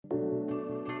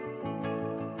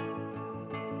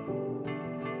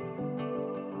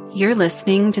You're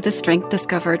listening to the Strength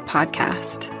Discovered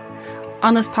podcast.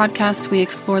 On this podcast, we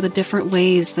explore the different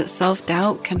ways that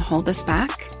self-doubt can hold us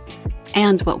back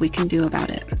and what we can do about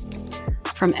it.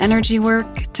 From energy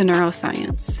work to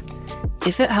neuroscience,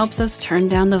 if it helps us turn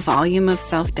down the volume of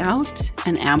self-doubt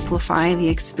and amplify the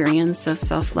experience of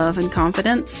self-love and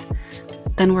confidence,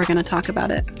 then we're going to talk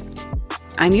about it.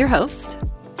 I'm your host,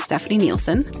 Stephanie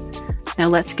Nielsen. Now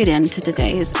let's get into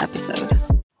today's episode.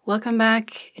 Welcome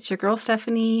back. It's your girl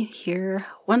Stephanie here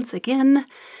once again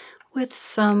with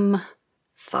some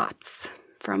thoughts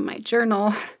from my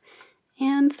journal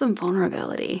and some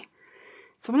vulnerability.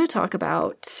 So I want to talk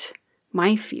about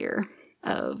my fear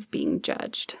of being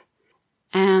judged.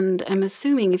 And I'm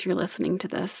assuming if you're listening to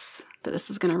this, that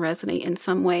this is going to resonate in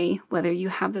some way, whether you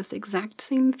have this exact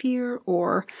same fear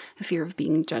or a fear of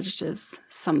being judged as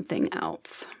something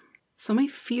else. So my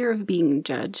fear of being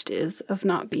judged is of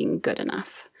not being good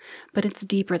enough. But it's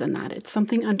deeper than that. It's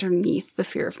something underneath the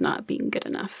fear of not being good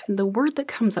enough. And the word that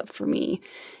comes up for me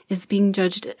is being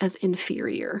judged as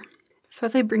inferior. So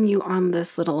as I bring you on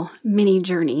this little mini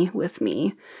journey with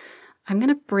me, I'm going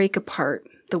to break apart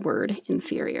the word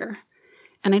inferior.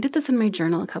 And I did this in my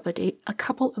journal a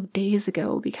couple of days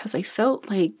ago because I felt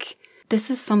like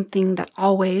this is something that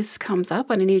always comes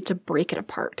up and I needed to break it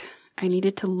apart. I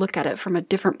needed to look at it from a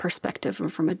different perspective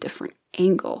and from a different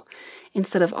angle,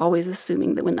 instead of always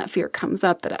assuming that when that fear comes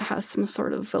up that it has some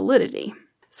sort of validity.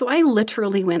 So I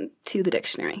literally went to the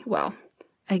dictionary. Well,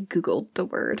 I Googled the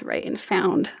word, right, and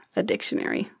found a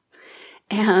dictionary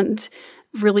and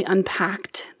really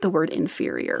unpacked the word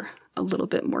inferior a little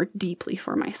bit more deeply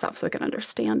for myself so I could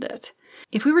understand it.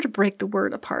 If we were to break the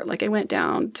word apart, like I went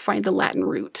down to find the Latin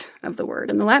root of the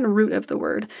word, and the Latin root of the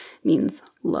word means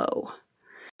low.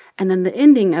 And then the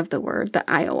ending of the word, the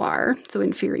IOR, so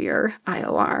inferior,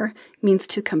 IOR, means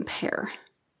to compare.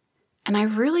 And I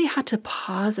really had to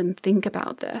pause and think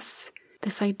about this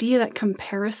idea that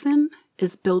comparison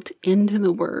is built into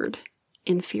the word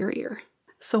inferior.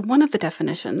 So one of the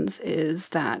definitions is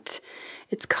that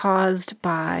it's caused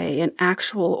by an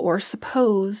actual or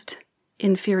supposed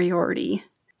inferiority.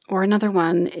 Or another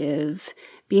one is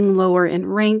being lower in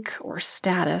rank or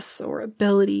status or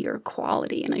ability or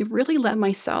quality. And I really let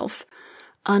myself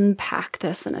unpack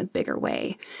this in a bigger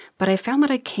way. But I found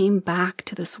that I came back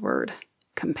to this word,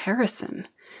 comparison.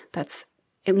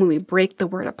 And when we break the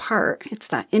word apart, it's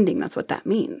that ending. That's what that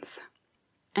means.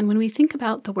 And when we think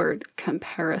about the word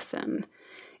comparison,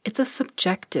 it's a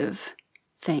subjective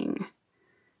thing.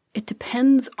 It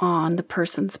depends on the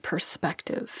person's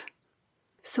perspective.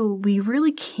 So we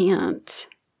really can't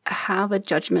have a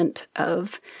judgment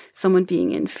of someone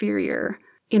being inferior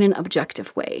in an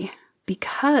objective way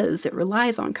because it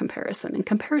relies on comparison. And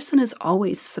comparison is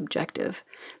always subjective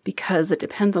because it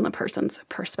depends on the person's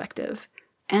perspective.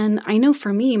 And I know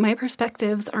for me, my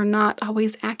perspectives are not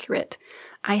always accurate.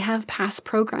 I have past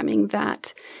programming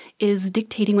that is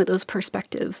dictating what those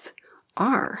perspectives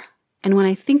are. And when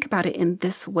I think about it in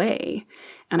this way,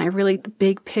 and I really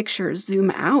big picture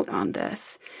zoom out on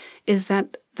this, is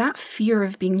that fear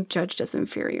of being judged as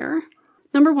inferior,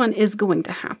 number one, is going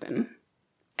to happen.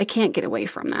 I can't get away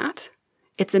from that.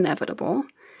 It's inevitable.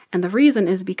 And the reason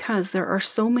is because there are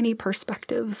so many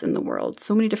perspectives in the world,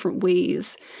 so many different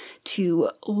ways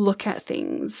to look at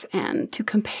things and to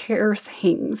compare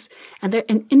things, and they're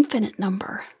an infinite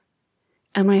number.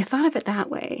 And when I thought of it that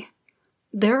way,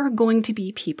 there are going to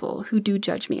be people who do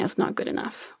judge me as not good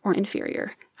enough or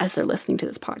inferior as they're listening to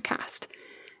this podcast.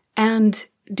 And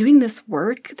doing this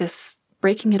work, this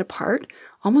breaking it apart,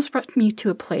 almost brought me to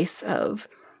a place of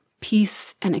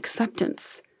peace and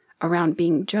acceptance around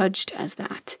being judged as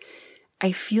that.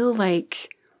 I feel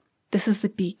like this is the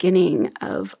beginning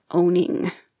of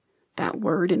owning that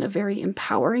word in a very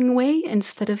empowering way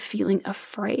instead of feeling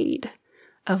afraid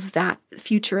of that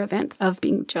future event of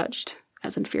being judged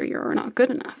as inferior or not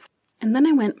good enough. And then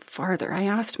I went farther. I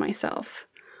asked myself,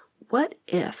 what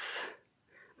if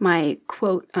my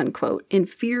quote-unquote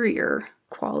inferior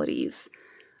qualities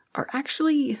are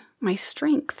actually my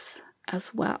strengths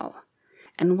as well?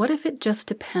 And what if it just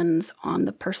depends on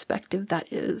the perspective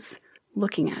that is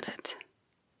looking at it?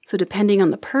 So depending on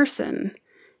the person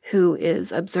who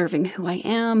is observing who I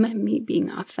am, me being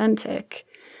authentic,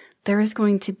 there is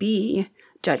going to be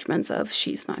judgments of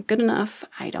she's not good enough,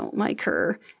 I don't like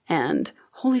her, and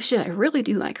holy shit, I really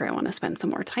do like her. I want to spend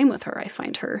some more time with her. I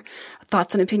find her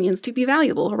thoughts and opinions to be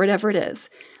valuable or whatever it is.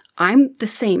 I'm the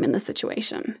same in the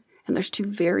situation. And there's two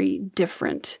very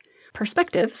different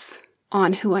perspectives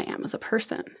on who I am as a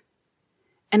person.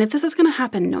 And if this is going to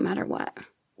happen no matter what,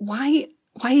 why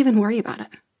even worry about it?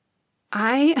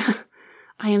 I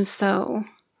am so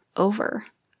over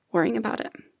worrying about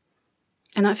it.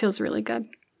 And that feels really good.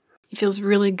 It feels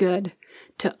really good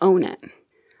to own it,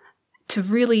 to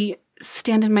really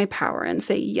stand in my power and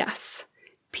say, yes,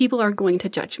 people are going to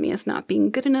judge me as not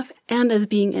being good enough and as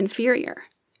being inferior.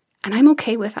 And I'm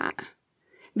okay with that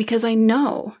because I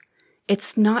know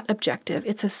it's not objective.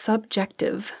 It's a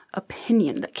subjective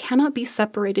opinion that cannot be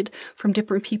separated from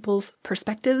different people's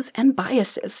perspectives and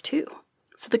biases too.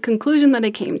 So the conclusion that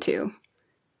I came to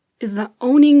is that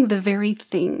owning the very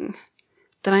thing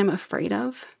that I'm afraid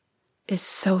of is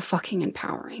so fucking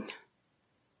empowering.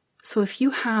 So if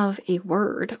you have a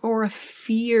word or a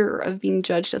fear of being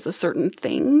judged as a certain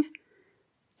thing,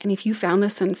 and if you found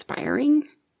this inspiring,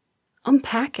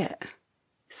 unpack it.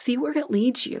 See where it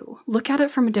leads you. Look at it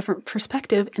from a different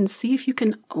perspective and see if you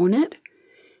can own it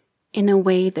in a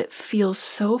way that feels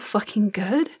so fucking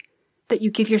good that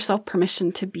you give yourself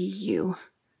permission to be you.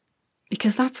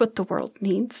 Because that's what the world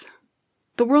needs.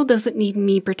 The world doesn't need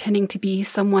me pretending to be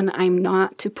someone I'm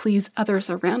not to please others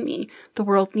around me. The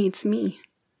world needs me.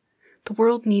 The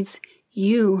world needs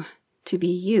you to be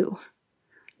you,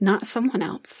 not someone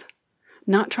else.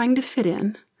 Not trying to fit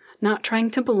in, not trying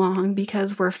to belong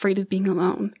because we're afraid of being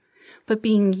alone, but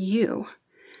being you.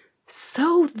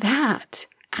 So that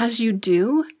as you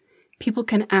do, people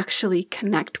can actually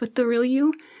connect with the real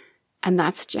you, and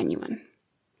that's genuine.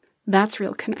 That's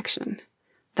real connection.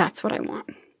 That's what I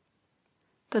want.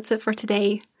 That's it for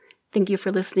today. Thank you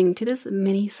for listening to this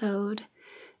mini-sode.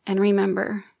 And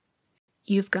remember,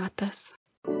 you've got this.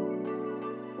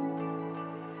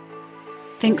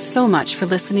 Thanks so much for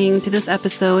listening to this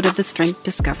episode of the Strength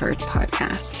Discovered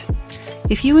podcast.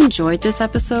 If you enjoyed this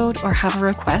episode or have a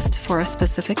request for a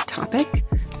specific topic,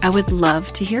 I would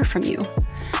love to hear from you.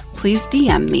 Please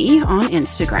DM me on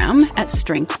Instagram at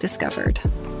Strength Discovered.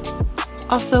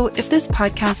 Also, if this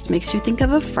podcast makes you think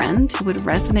of a friend who would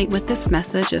resonate with this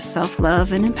message of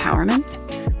self-love and empowerment,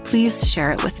 please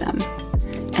share it with them.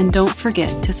 And don't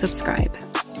forget to subscribe.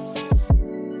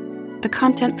 The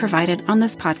content provided on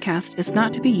this podcast is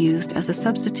not to be used as a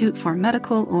substitute for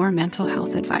medical or mental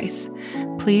health advice.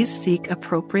 Please seek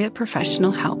appropriate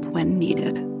professional help when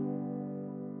needed.